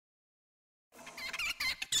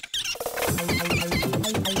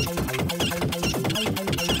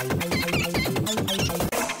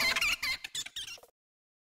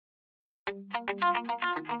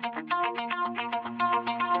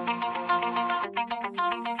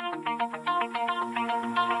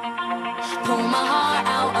Pull my heart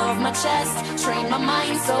out of my chest, train my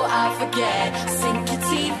mind so I forget. Sink your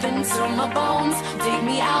teeth into my bones, dig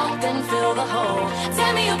me out, then fill the hole.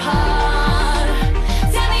 Tear me apart,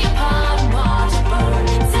 and watch it burn.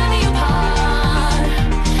 Tear me apart,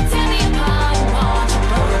 and watch it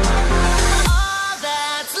burn. All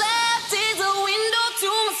that's left is a window to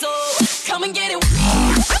my soul. Come and get it.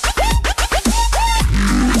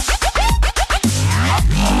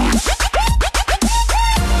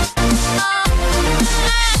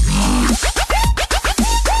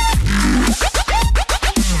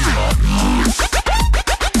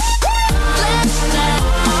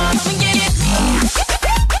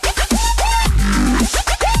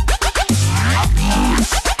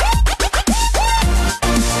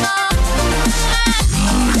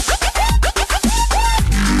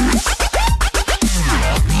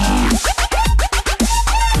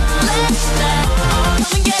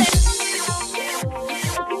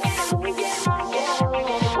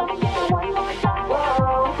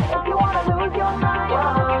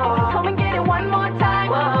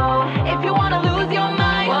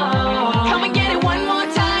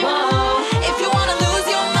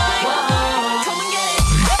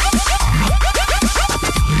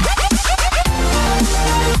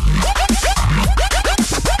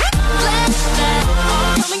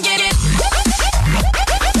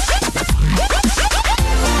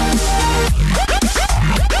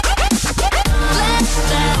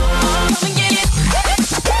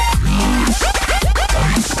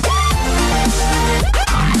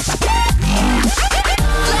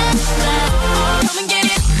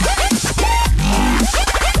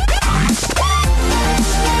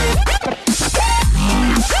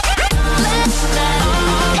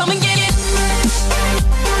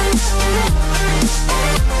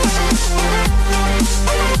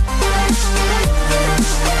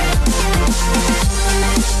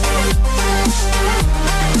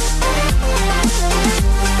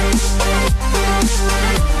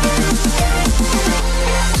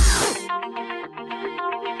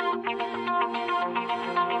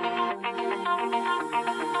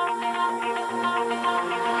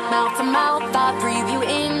 Mouth to mouth, I breathe you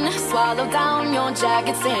in. Swallow down your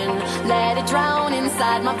jagged sin. Let it drown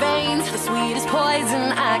inside my veins. The sweetest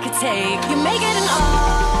poison I could take. You make it an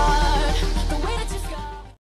art.